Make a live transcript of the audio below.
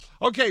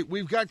Okay,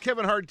 we've got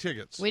Kevin Hart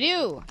tickets. We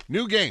do.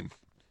 New game.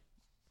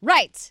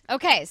 Right.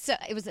 Okay. So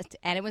it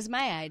was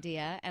my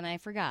idea, and I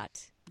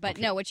forgot. But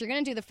no, what you're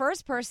going to do, the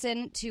first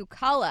person to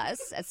call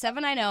us at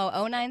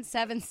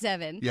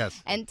 790-0977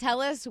 Yes. and tell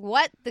us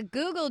what the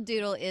Google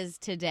Doodle is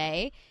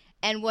today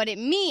and what it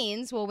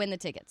means will win the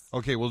tickets.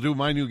 Okay, we'll do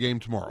my new game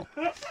tomorrow.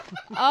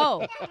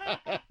 Oh,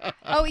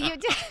 you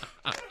did.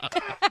 Oh,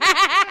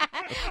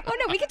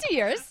 no, we can do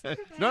yours.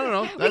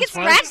 No, We that's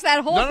can fine. scratch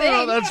that whole thing.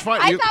 No, that's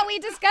fine. I thought we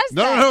discussed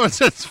that. No,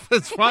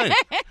 it's fine.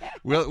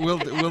 We'll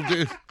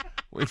do.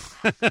 I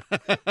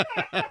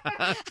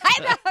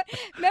know.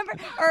 Remember?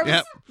 Or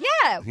Yep.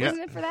 Wasn't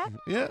it for that?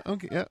 Yeah,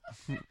 okay, yeah.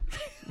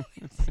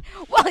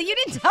 Well, you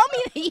didn't tell me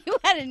that you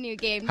had a new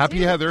game, Happy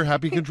too. Heather,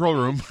 happy control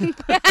room.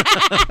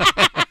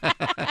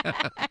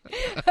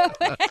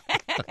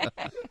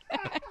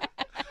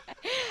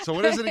 So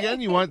what is it again?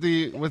 You want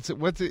the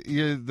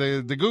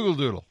the Google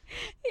Doodle?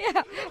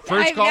 Yeah.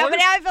 First caller? No, but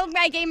now I feel like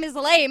my game is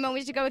lame, and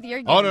we should go with your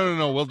game. Oh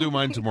no, we'll do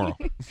mine tomorrow.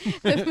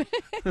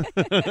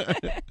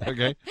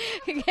 Okay.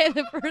 Okay,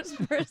 the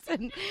first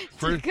person.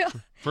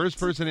 First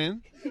person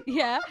in.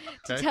 Yeah,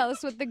 to Okay. tell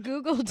us what the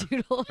Google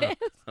Doodle is,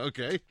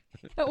 Okay.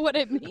 what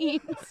it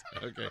means.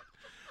 Okay.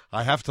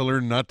 I have to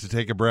learn not to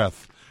take a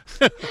breath.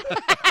 I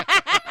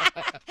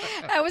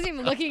wasn't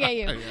even looking at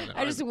you. no,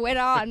 I just went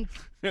on.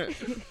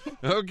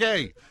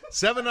 Okay.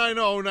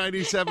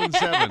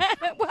 790-977.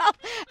 Well,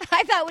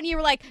 I thought when you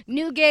were like,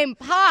 new game,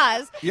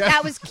 pause, Yeah.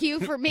 that was cue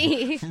for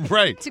me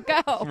Right. to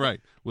go. Right.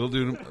 We'll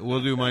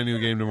do my new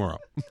game tomorrow.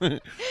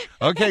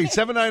 Okay,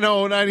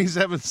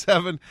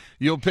 790-977.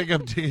 You'll pick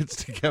up tickets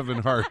to Kevin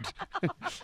Hart.